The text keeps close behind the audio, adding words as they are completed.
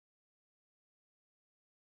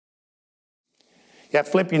You got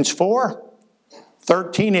Philippians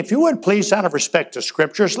 4:13. If you would please, out of respect to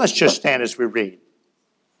scriptures, let's just stand as we read.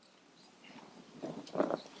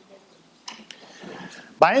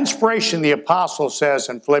 By inspiration, the apostle says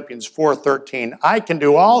in Philippians 4:13, I can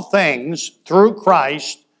do all things through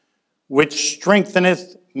Christ, which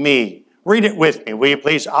strengtheneth me. Read it with me, will you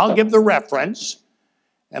please? I'll give the reference,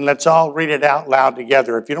 and let's all read it out loud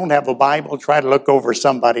together. If you don't have a Bible, try to look over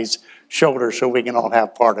somebody's shoulder so we can all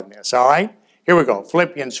have part in this, all right? Here we go.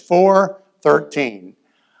 Philippians 4:13.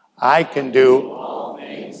 I can do all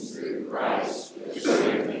things through Christ, which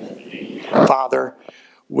strengtheneth me. Father,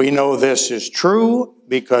 we know this is true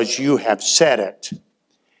because you have said it.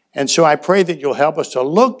 And so I pray that you'll help us to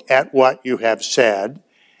look at what you have said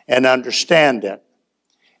and understand it.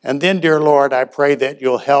 And then, dear Lord, I pray that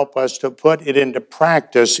you'll help us to put it into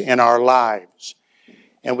practice in our lives.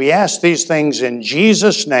 And we ask these things in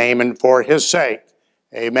Jesus' name and for his sake.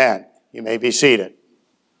 Amen. You may be seated.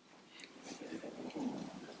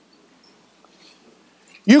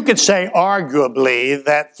 You could say arguably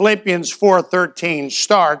that Philippians 4:13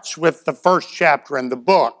 starts with the first chapter in the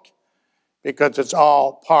book because it's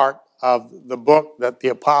all part of the book that the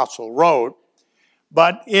apostle wrote.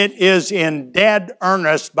 But it is in dead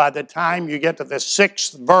earnest by the time you get to the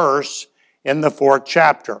 6th verse in the 4th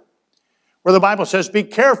chapter, where the Bible says, be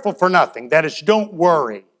careful for nothing. That is, don't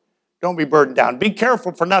worry. Don't be burdened down. Be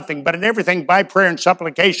careful for nothing, but in everything by prayer and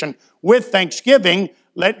supplication with thanksgiving,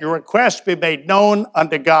 let your requests be made known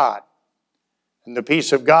unto God. And the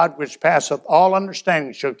peace of God, which passeth all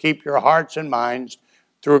understanding, shall keep your hearts and minds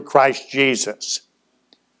through Christ Jesus.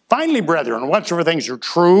 Finally, brethren, whatsoever things are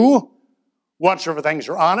true, whatsoever things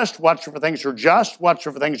are honest, whatsoever things are just,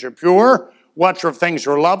 whatsoever things are pure, whatsoever things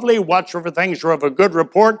are lovely, whatsoever things are of a good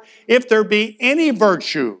report, if there be any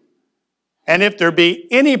virtue, and if there be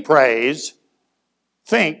any praise,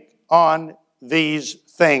 think on these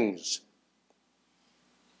things.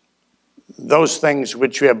 Those things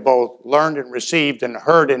which you have both learned and received and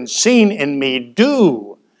heard and seen in me,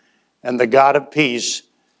 do, and the God of peace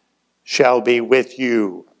shall be with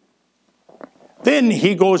you. Then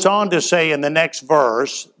he goes on to say in the next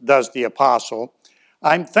verse, does the apostle,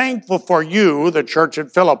 I'm thankful for you, the church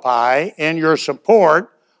at Philippi, in your support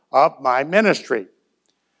of my ministry.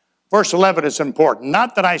 Verse 11 is important.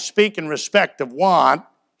 Not that I speak in respect of want,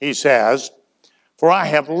 he says, for I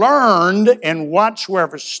have learned in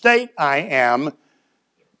whatsoever state I am,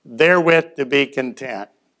 therewith to be content.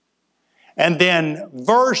 And then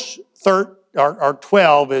verse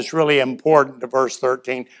 12 is really important to verse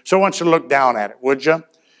 13. So I want you to look down at it, would you?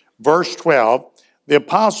 Verse 12, the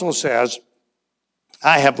apostle says,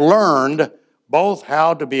 I have learned both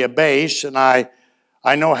how to be abased and I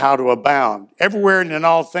know how to abound. Everywhere and in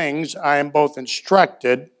all things I am both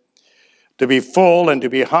instructed to be full and to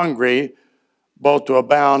be hungry, both to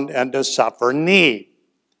abound and to suffer need.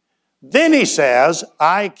 Then he says,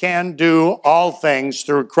 I can do all things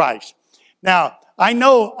through Christ. Now, I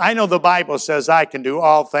know the Bible says I can do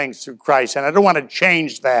all things through Christ, and I don't want to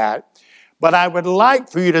change that, but I would like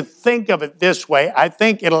for you to think of it this way. I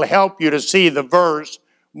think it'll help you to see the verse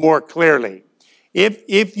more clearly.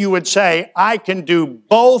 If you would say, I can do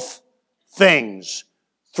both things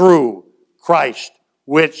through Christ,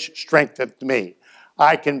 which strengtheneth me.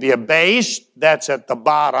 I can be abased, that's at the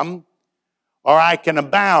bottom, or I can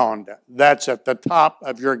abound, that's at the top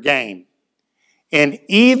of your game. In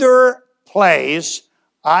either place,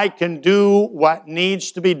 I can do what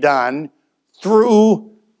needs to be done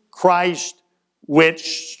through Christ,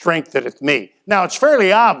 which strengtheneth me. Now, it's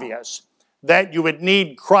fairly obvious that you would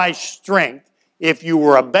need Christ's strength if you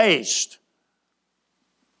were abased.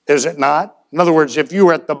 Is it not? In other words, if you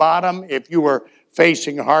were at the bottom, if you were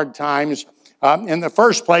facing hard times, in the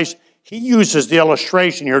first place, he uses the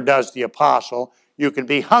illustration here, does the apostle. You can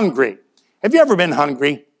be hungry. Have you ever been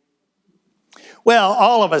hungry? Well,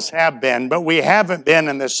 all of us have been, but we haven't been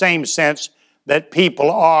in the same sense that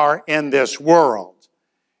people are in this world.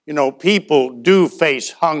 You know, people do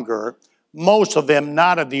face hunger, most of them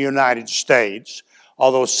not in the United States,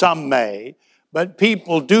 although some may, but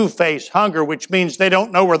people do face hunger, which means they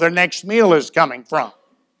don't know where their next meal is coming from.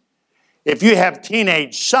 If you have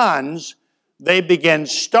teenage sons, they begin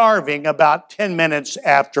starving about 10 minutes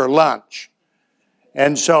after lunch.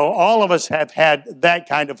 And so all of us have had that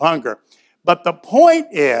kind of hunger. But the point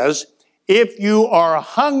is, if you are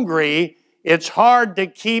hungry, it's hard to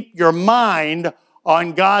keep your mind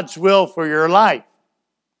on God's will for your life.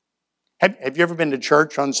 Have you ever been to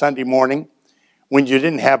church on Sunday morning when you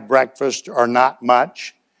didn't have breakfast or not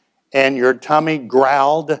much, and your tummy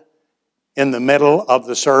growled in the middle of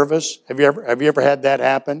the service? Have you ever had that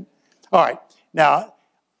happen? All right. Now,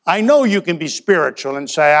 I know you can be spiritual and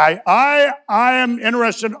say, I am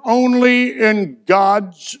interested only in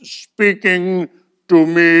God's speaking to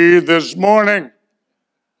me this morning.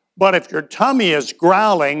 But if your tummy is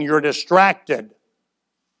growling, you're distracted.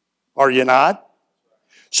 Are you not?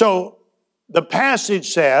 So the passage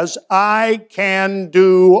says, I can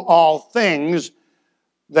do all things.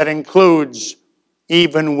 That includes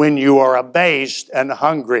even when you are abased and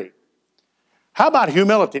hungry. How about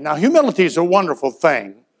humility? Now, humility is a wonderful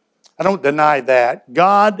thing. I don't deny that.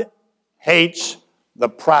 God hates the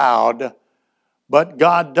proud, but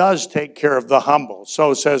God does take care of the humble.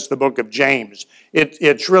 So says the book of James.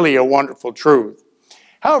 It's really a wonderful truth.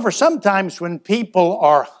 However, sometimes when people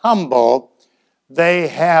are humble, they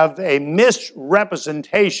have a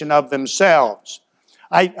misrepresentation of themselves.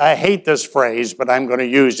 I hate this phrase, but I'm going to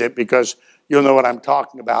use it because you'll know what I'm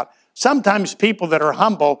talking about. Sometimes people that are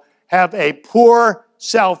humble have a poor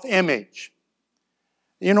self-image.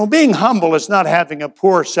 You know, being humble is not having a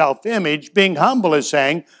poor self-image. Being humble is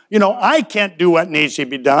saying, you know, I can't do what needs to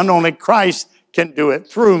be done. Only Christ can do it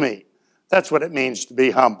through me. That's what it means to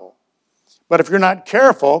be humble. But if you're not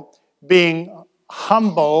careful, being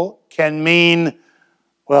humble can mean,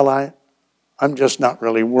 well, I'm just not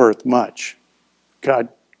really worth much. God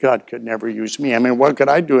could never use me. I mean, what could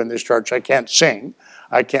I do in this church? I can't sing.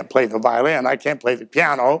 I can't play the violin. I can't play the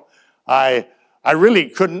piano. I really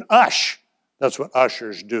couldn't ush. That's what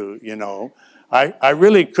ushers do, you know. I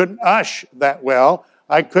really couldn't ush that well.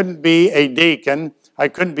 I couldn't be a deacon. I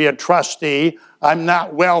couldn't be a trustee. I'm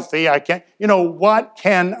not wealthy. I can't. You know, what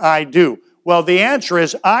can I do? Well, the answer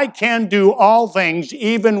is I can do all things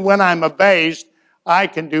even when I'm abased. I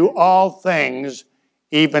can do all things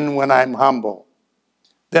even when I'm humble.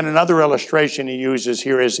 Then another illustration he uses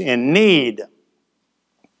here is in need.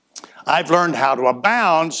 I've learned how to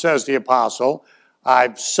abound, says the apostle.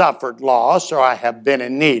 I've suffered loss, or I have been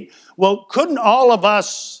in need. Well, couldn't all of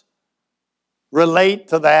us relate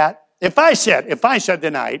to that? If I said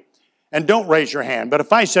tonight, and don't raise your hand, but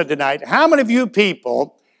if I said tonight, how many of you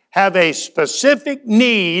people have a specific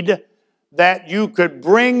need that you could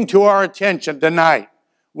bring to our attention tonight?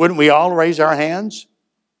 Wouldn't we all raise our hands?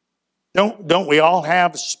 Don't we all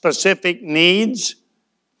have specific needs?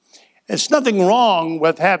 It's nothing wrong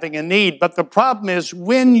with having a need, but the problem is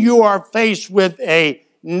when you are faced with a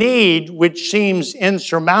need which seems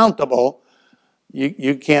insurmountable,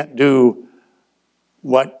 you can't do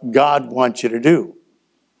what God wants you to do.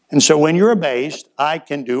 And so when you're abased, I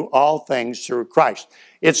can do all things through Christ.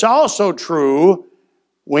 It's also true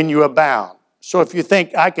when you abound. So if you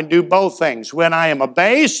think I can do both things, when I am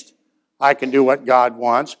abased, I can do what God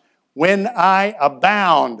wants. When I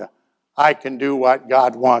abound, I can do what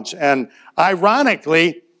God wants. And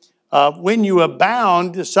ironically, when you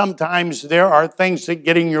abound, sometimes there are things that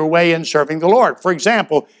get in your way in serving the Lord. For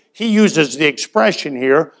example, he uses the expression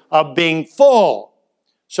here of being full.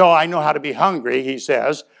 So I know how to be hungry, he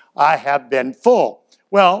says. I have been full.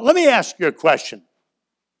 Well, let me ask you a question.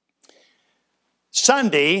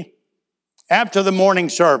 Sunday, after the morning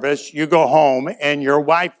service, you go home and your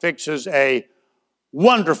wife fixes a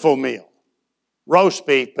wonderful meal. Roast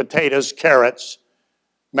beef, potatoes, carrots,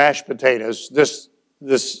 mashed potatoes. This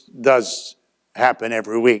does happen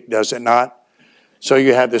every week, does it not? So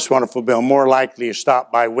you have this wonderful meal. More likely you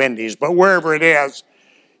stop by Wendy's, but wherever it is,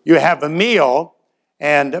 you have a meal,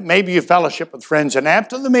 and maybe you fellowship with friends, and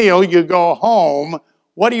after the meal, you go home.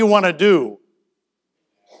 What do you want to do?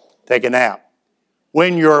 Take a nap.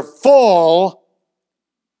 When you're full,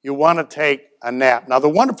 you want to take a nap. Now, the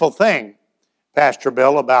wonderful thing, Pastor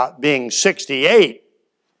Bill, about being 68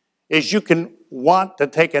 is you can want to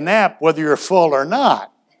take a nap whether you're full or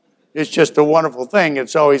not. It's just a wonderful thing.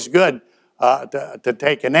 It's always good to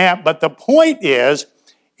take a nap. But the point is,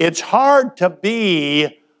 it's hard to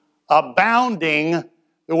be abounding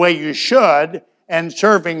the way you should and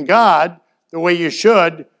serving God the way you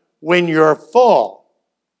should when you're full.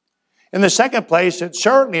 In the second place, it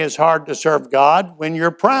certainly is hard to serve God when you're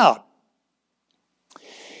proud.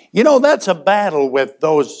 You know, that's a battle with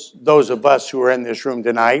those of us who are in this room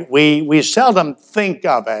tonight. We seldom think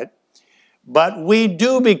of it, but we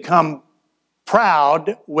do become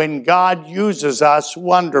proud when God uses us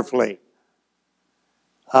wonderfully.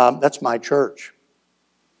 That's my church.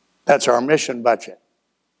 That's our mission budget.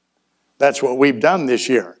 That's what we've done this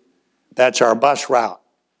year. That's our bus route.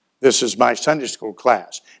 This is my Sunday school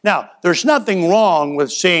class. Now, there's nothing wrong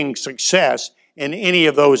with seeing success in any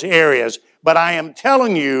of those areas, but I am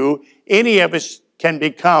telling you, any of us can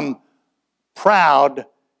become proud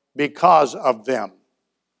because of them.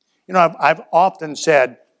 You know, I've often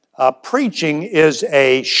said preaching is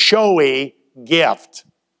a showy gift.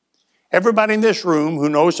 Everybody in this room who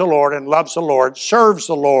knows the Lord and loves the Lord serves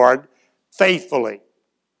the Lord faithfully.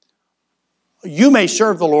 You may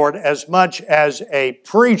serve the Lord as much as a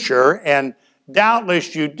preacher, and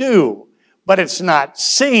doubtless you do, but it's not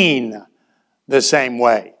seen the same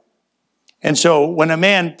way. And so when a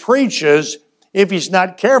man preaches, if he's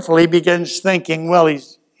not careful, he begins thinking, well,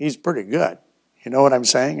 he's pretty good. You know what I'm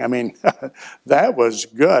saying? I mean, that was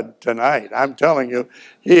good tonight. I'm telling you,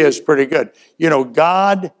 he is pretty good. You know,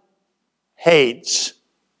 God hates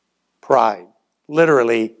pride.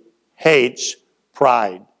 Literally hates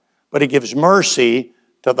pride. But he gives mercy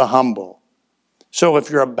to the humble. So if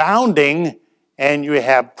you're abounding and you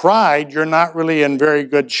have pride, you're not really in very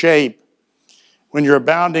good shape. When you're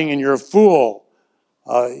abounding and you're a fool,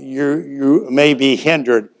 you may be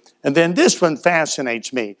hindered. And then this one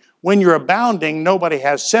fascinates me. When you're abounding, nobody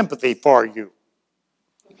has sympathy for you.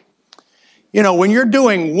 You know, when you're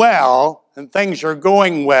doing well and things are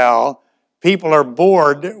going well, people are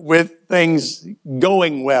bored with things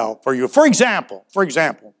going well for you. For example,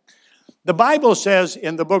 the Bible says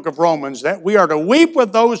in the book of Romans that we are to weep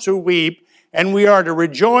with those who weep and we are to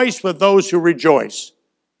rejoice with those who rejoice.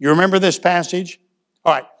 You remember this passage?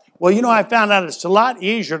 All right. Well, you know, I found out it's a lot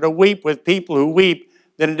easier to weep with people who weep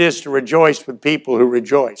than it is to rejoice with people who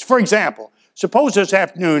rejoice. For example, suppose this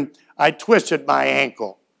afternoon I twisted my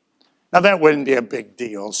ankle. Now, that wouldn't be a big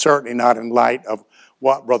deal, certainly not in light of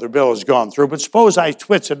what Brother Bill has gone through. But suppose I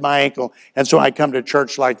twisted my ankle, and so I come to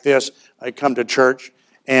church like this. I come to church,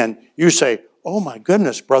 and you say, oh, my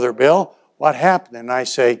goodness, Brother Bill, what happened? And I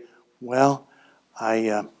say, well,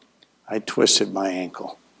 I twisted my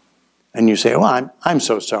ankle. And you say, well, I'm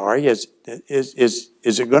so sorry. Is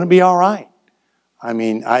it going to be all right? I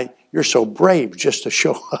mean, you're so brave just to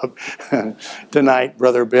show up tonight,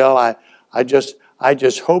 Brother Bill. I just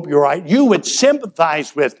hope you're right. You would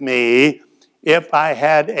sympathize with me if I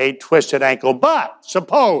had a twisted ankle. But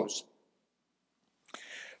suppose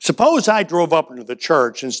I drove up into the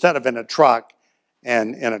church instead of in a truck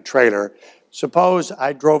and in a trailer. Suppose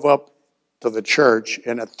I drove up to the church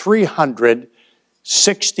in a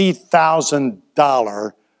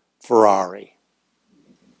 $360,000 Ferrari.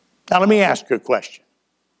 Now let me ask you a question.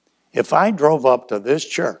 If I drove up to this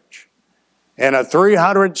church in a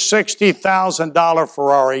 $360,000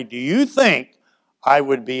 Ferrari, do you think I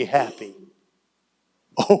would be happy?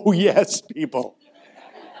 Oh, yes, people.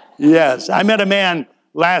 Yes. I met a man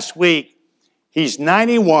last week. He's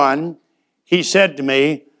 91. He said to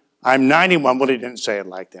me, I'm 91. Well, he didn't say it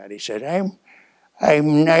like that. He said, I'm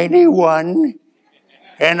 91,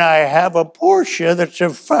 and I have a Porsche that's a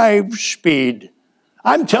 5-speed.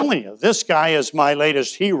 I'm telling you, this guy is my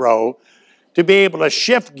latest hero to be able to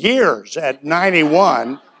shift gears at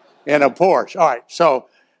 91 in a Porsche. All right, so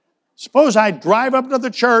suppose I drive up to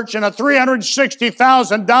the church in a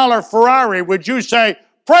 $360,000 Ferrari. Would you say,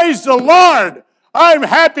 praise the Lord, I'm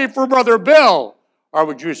happy for Brother Bill? Or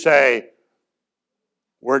would you say,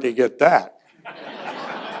 where'd he get that?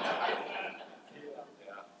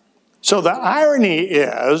 So the irony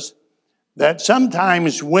is that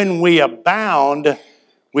sometimes when we abound,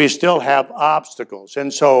 we still have obstacles.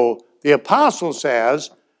 And so the apostle says,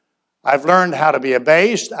 I've learned how to be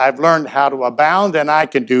abased, I've learned how to abound, and I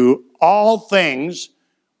can do all things.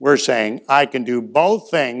 We're saying, I can do both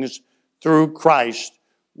things through Christ,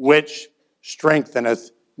 which strengtheneth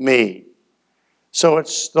me. So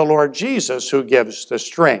it's the Lord Jesus who gives the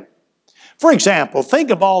strength. For example, think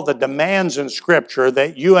of all the demands in Scripture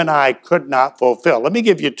that you and I could not fulfill. Let me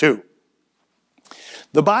give you two.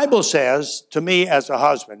 The Bible says to me as a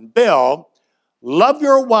husband, Bill, love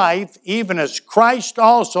your wife even as Christ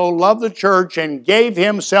also loved the church and gave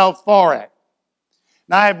himself for it.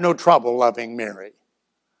 Now, I have no trouble loving Mary.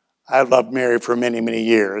 I've loved Mary for many, many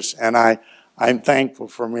years, and I'm thankful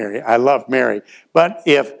for Mary. I love Mary. But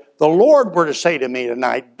if the Lord were to say to me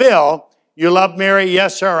tonight, Bill, you love Mary?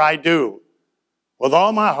 Yes, sir, I do. With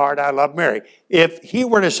all my heart, I love Mary. If he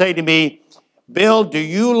were to say to me, Bill, do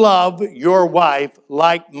you love your wife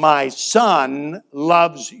like my son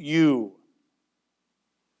loves you?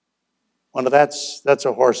 Well, that's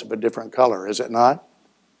a horse of a different color, is it not?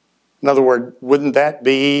 In other words, wouldn't that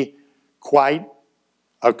be quite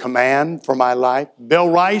a command for my life?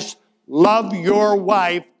 Bill Rice, love your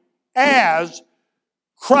wife as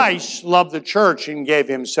Christ loved the church and gave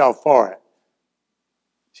himself for it.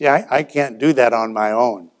 See, I can't do that on my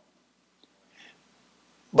own.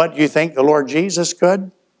 But you think the Lord Jesus could?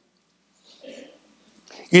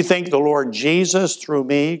 You think the Lord Jesus, through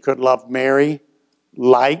me, could love Mary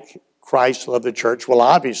like Christ loved the church? Well,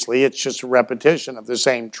 obviously, it's just a repetition of the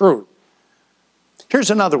same truth. Here's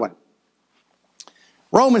another one.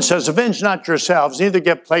 Romans says, avenge not yourselves, neither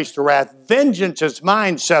give place to wrath. Vengeance is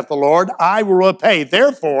mine, saith the Lord, I will repay.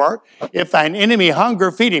 Therefore, if thine enemy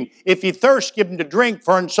hunger, feed him. If he thirst, give him to drink,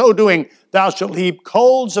 for in so doing thou shalt heap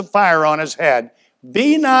coals of fire on his head.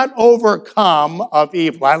 Be not overcome of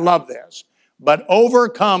evil. I love this. But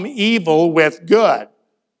overcome evil with good.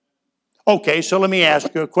 Okay, so let me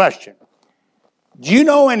ask you a question. Do you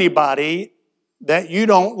know anybody that you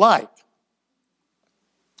don't like?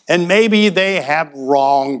 And maybe they have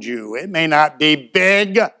wronged you. It may not be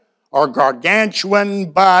big or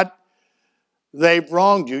gargantuan, but they've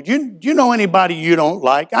wronged you. Do you know anybody you don't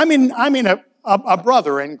like? I mean a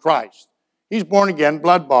brother in Christ. He's born again,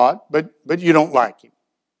 blood bought, but you don't like him.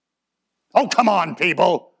 Oh, come on,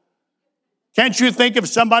 people. Can't you think of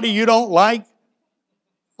somebody you don't like?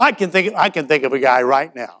 I can think of a guy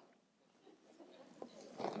right now.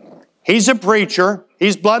 He's a preacher.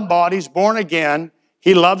 He's blood bought. He's born again.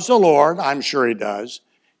 He loves the Lord. I'm sure he does.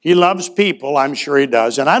 He loves people. I'm sure he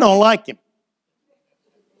does. And I don't like him.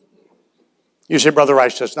 You say, Brother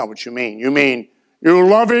Rice, that's not what you mean. You mean you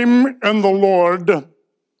love him in the Lord,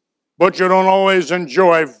 but you don't always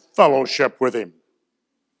enjoy fellowship with him.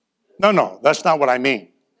 No, that's not what I mean.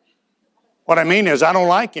 What I mean is I don't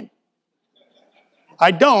like him. I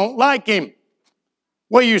don't like him.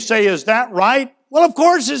 Well, you say, is that right? Well, of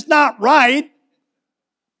course it's not right.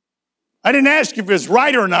 I didn't ask if it's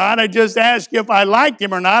right or not. I just asked if I liked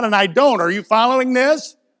him or not, and I don't. Are you following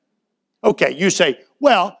this? Okay, you say,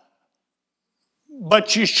 well,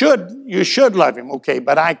 but you should love him. Okay,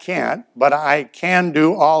 but I can't. But I can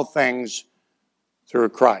do all things through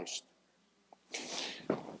Christ.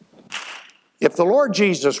 If the Lord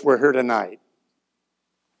Jesus were here tonight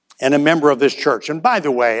and a member of this church, and by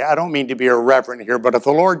the way, I don't mean to be irreverent here, but if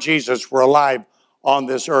the Lord Jesus were alive on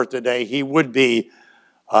this earth today, he would be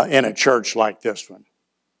in a church like this one.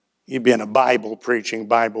 He'd be in a Bible-preaching,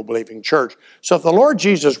 Bible-believing church. So if the Lord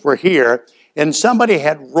Jesus were here and somebody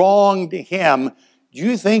had wronged him, do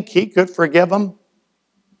you think he could forgive them?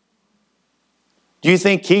 Do you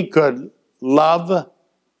think he could love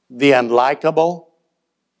the unlikable?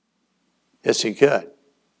 Yes, he could.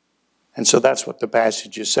 And so that's what the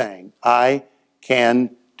passage is saying. I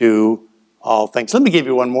can do all things. Let me give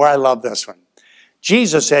you one more. I love this one.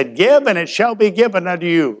 Jesus said, give and it shall be given unto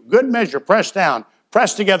you. Good measure, pressed down,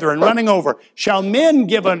 pressed together and running over, shall men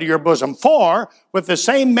give unto your bosom. For with the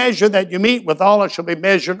same measure that you meet withal, it shall be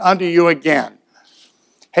measured unto you again.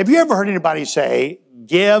 Have you ever heard anybody say,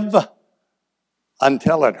 give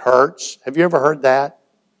until it hurts? Have you ever heard that?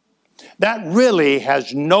 That really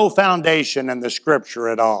has no foundation in the Scripture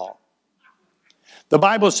at all. The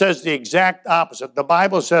Bible says the exact opposite. The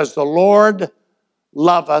Bible says the Lord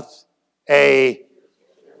loveth a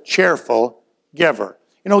cheerful giver.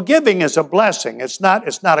 You know, giving is a blessing. It's not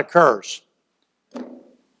a curse.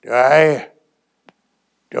 Do I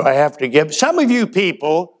have to give? Some of you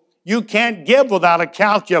people, you can't give without a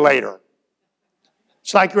calculator.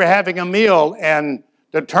 It's like you're having a meal and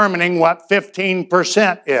determining what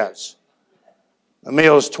 15% is. The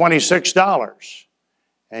meal is $26.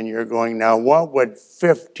 And you're going, now what would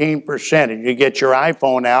 15%? And you get your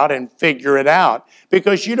iPhone out and figure it out.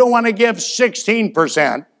 Because you don't want to give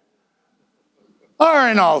 16%. Or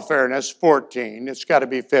in all fairness, 14. It's got to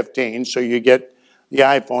be 15, so you get the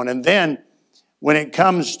iPhone. And then when it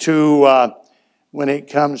comes to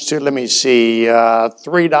let me see,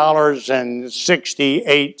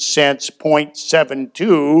 $3.68,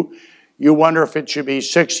 0.72, you wonder if it should be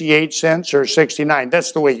 68 cents or 69.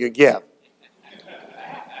 That's the way you give.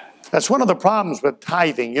 That's one of the problems with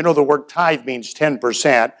tithing. You know, the word tithe means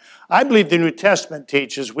 10%. I believe the New Testament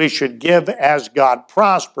teaches we should give as God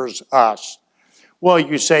prospers us. Well,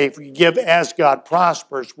 you say, if you give as God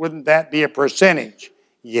prospers, wouldn't that be a percentage?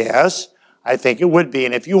 Yes, I think it would be.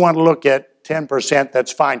 And if you want to look at 10%,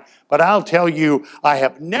 that's fine. But I'll tell you, I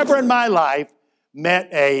have never in my life met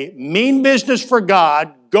a mean business for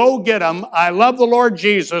God, go get them, I love the Lord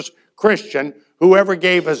Jesus, Christian, who ever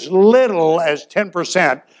gave as little as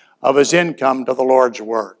 10% of his income to the Lord's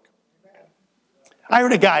work. I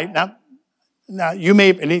heard a guy, now you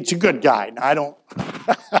may, and he's a good guy. Now, I don't,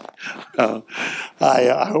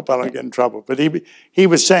 I hope I don't get in trouble. But he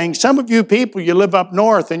was saying, some of you people, you live up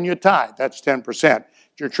north and you tithe. That's 10%.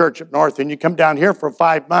 Your church up north, and you come down here for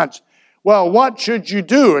 5 months. Well, what should you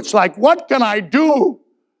do? It's like, what can I do?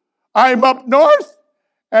 I'm up north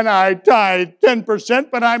and I tithe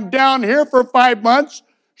 10%, but I'm down here for 5 months.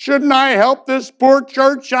 Shouldn't I help this poor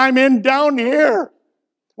church I'm in down here?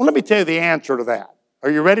 Well, let me tell you the answer to that. Are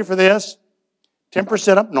you ready for this?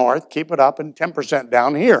 10% up north, keep it up, and 10%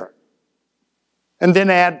 down here. And then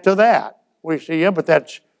add to that. We say, yeah, but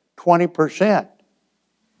that's 20%.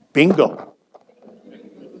 Bingo.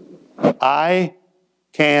 I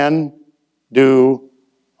can do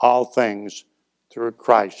all things through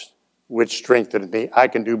Christ, which strengtheneth me. I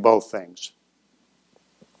can do both things.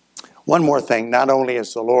 One more thing, not only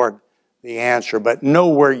is the Lord the answer, but know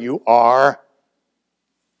where you are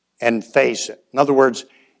and face it. In other words,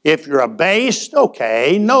 if you're abased,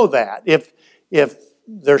 okay, know that. If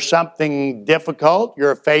there's something difficult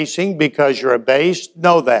you're facing because you're abased,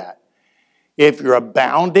 know that. If you're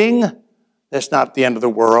abounding, that's not the end of the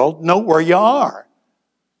world. Know where you are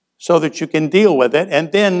so that you can deal with it.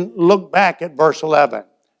 And then look back at verse 11.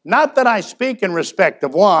 Not that I speak in respect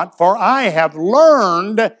of want, for I have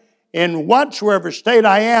learned in whatsoever state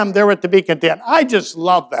I am, therewith to be content. I just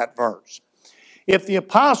love that verse. If the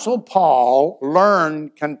Apostle Paul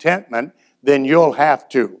learned contentment, then you'll have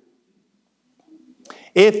to.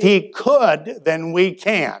 If he could, then we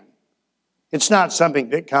can. It's not something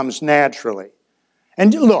that comes naturally.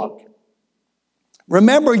 And look,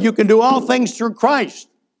 remember, you can do all things through Christ.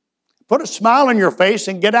 Put a smile on your face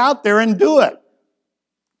and get out there and do it.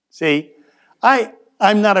 See,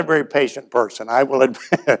 I'm not a very patient person. I will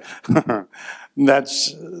admit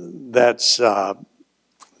that's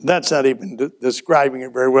not even describing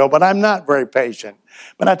it very well, but I'm not very patient.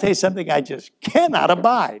 But I'll tell you something I just cannot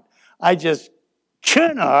abide. I just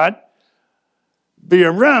cannot be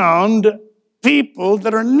around people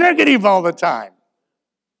that are negative all the time.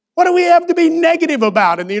 What do we have to be negative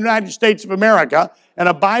about in the United States of America and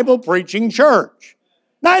a Bible-preaching church?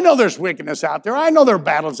 Now, I know there's wickedness out there. I know there are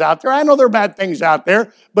battles out there. I know there are bad things out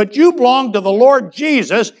there. But you belong to the Lord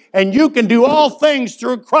Jesus, and you can do all things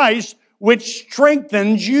through Christ, which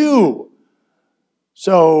strengthens you.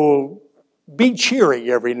 So be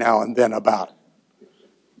cheery every now and then about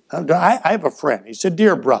it. I have a friend. He's a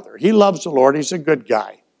dear brother. He loves the Lord. He's a good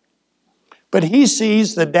guy. But he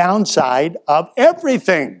sees the downside of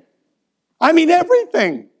everything. I mean,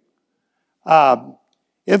 everything.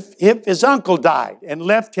 If his uncle died and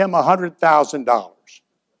left him $100,000,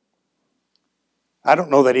 I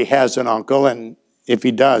don't know that he has an uncle, and if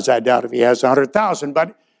he does, I doubt if he has $100,000.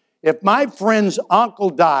 But if my friend's uncle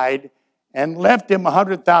died and left him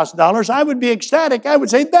 $100,000, I would be ecstatic. I would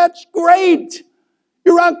say, "That's great.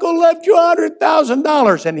 Your uncle left you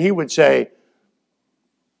 $100,000." And he would say,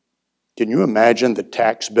 "Can you imagine the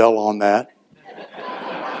tax bill on that?"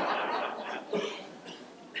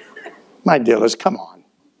 My dearest, come on.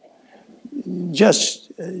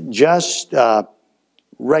 Just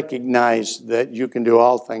recognize that you can do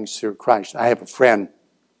all things through Christ. I have a friend,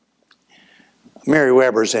 Mary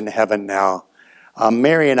Weber's in heaven now.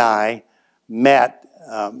 Mary and I met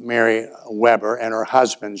Mary Weber and her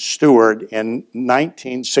husband, Stuart, in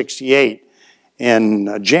 1968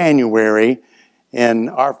 in January in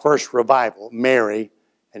our first revival, Mary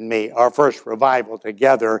and me, our first revival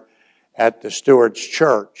together at the Stewart's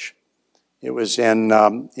Church. It was in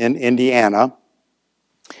Indiana,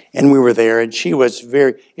 and we were there, and it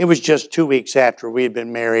was just 2 weeks after we had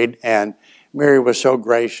been married, and Mary was so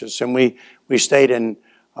gracious, and we stayed in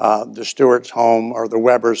the Stewart's home, or the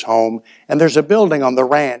Weber's home, and there's a building on the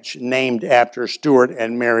ranch named after Stuart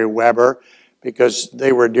and Mary Weber, because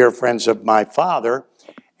they were dear friends of my father,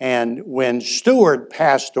 and when Stuart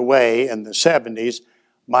passed away in the 70s,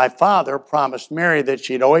 my father promised Mary that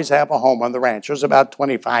she'd always have a home on the ranch. There was about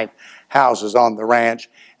 25 houses on the ranch,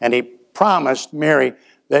 and he promised Mary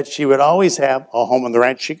that she would always have a home on the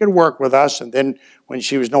ranch. She could work with us, and then when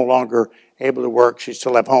she was no longer able to work, she'd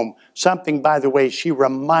still have home. Something, by the way, she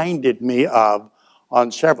reminded me of on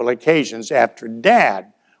several occasions after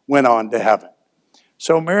Dad went on to heaven.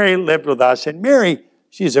 So Mary lived with us, and Mary,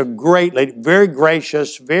 she's a great lady, very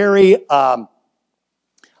gracious, very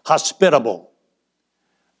hospitable.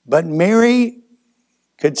 But Mary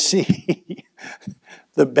could see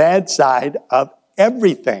the bad side of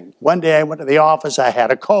everything. One day I went to the office, I had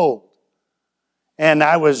a cold. And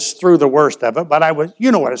I was through the worst of it, but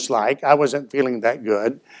you know what it's like. I wasn't feeling that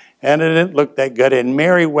good, and it didn't look that good. And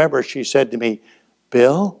Mary Weber, she said to me,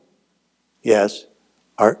 "Bill, yes,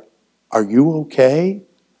 are you okay?"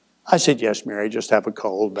 I said, "Yes, Mary, just have a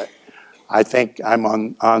cold, but I think I'm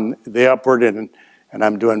on the upward and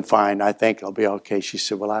I'm doing fine. I think I'll be okay." She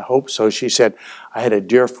said, "Well, I hope so." She said, "I had a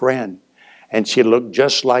dear friend, and she looked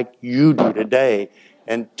just like you do today.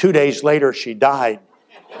 And 2 days later, she died."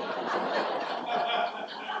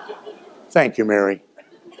 Thank you, Mary.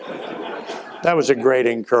 That was a great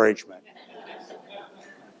encouragement.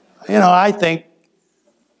 You know, I think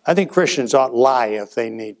Christians ought to lie if they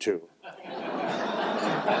need to.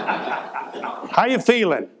 How you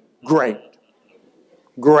feeling? Great.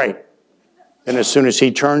 Great. And as soon as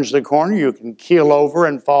he turns the corner, you can keel over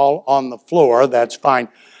and fall on the floor. That's fine.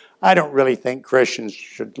 I don't really think Christians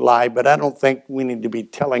should lie, but I don't think we need to be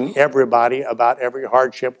telling everybody about every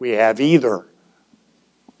hardship we have either.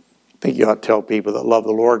 I think you ought to tell people that love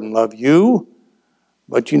the Lord and love you.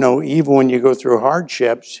 But even when you go through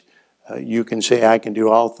hardships, you can say, I can do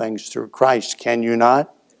all things through Christ. Can you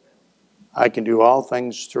not? I can do all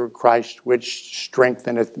things through Christ, which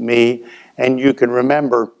strengtheneth me. And you can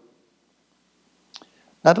remember,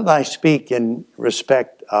 not that I speak in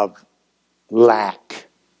respect of lack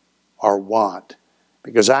or want,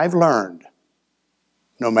 because I've learned,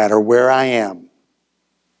 no matter where I am,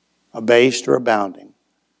 abased or abounding,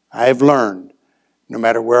 I've learned, no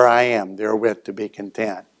matter where I am, therewith to be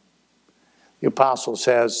content. The apostle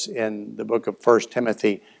says in the book of 1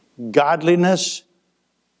 Timothy, godliness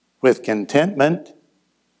with contentment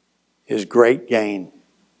is great gain.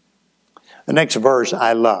 The next verse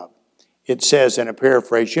I love. It says in a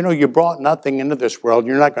paraphrase, you brought nothing into this world,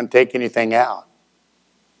 you're not going to take anything out.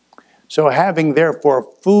 So having therefore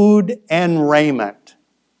food and raiment,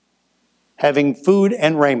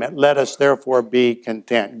 let us therefore be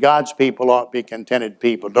content. God's people ought to be contented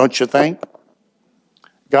people, don't you think?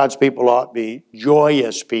 God's people ought to be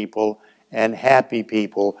joyous people and happy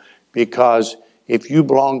people, because if you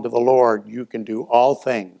belong to the Lord, you can do all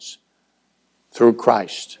things through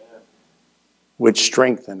Christ, which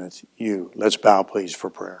strengtheneth you. Let's bow, please, for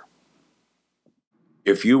prayer.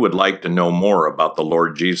 If you would like to know more about the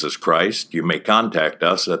Lord Jesus Christ, you may contact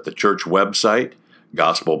us at the church website,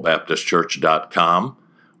 gospelbaptistchurch.com,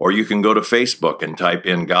 or you can go to Facebook and type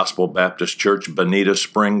in Gospel Baptist Church, Bonita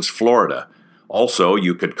Springs, Florida. Also,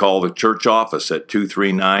 you could call the church office at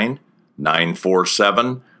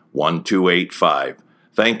 239-947-1285.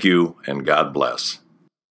 Thank you, and God bless.